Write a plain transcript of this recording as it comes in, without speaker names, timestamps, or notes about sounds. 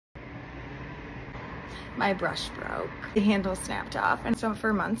my brush broke. The handle snapped off, and so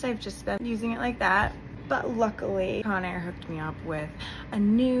for months I've just been using it like that. But luckily, Conair hooked me up with a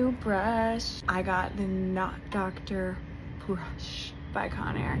new brush. I got the Knot Doctor brush by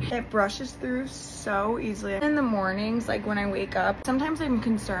Conair. It brushes through so easily. In the mornings, like when I wake up, sometimes I'm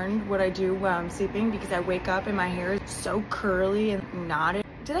concerned what I do while I'm sleeping because I wake up and my hair is so curly and knotted.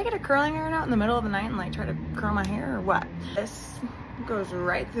 Did I get a curling iron out in the middle of the night and like try to curl my hair or what? This goes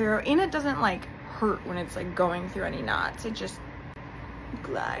right through, and it doesn't like hurt when it's like going through any knots. It just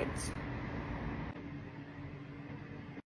glides.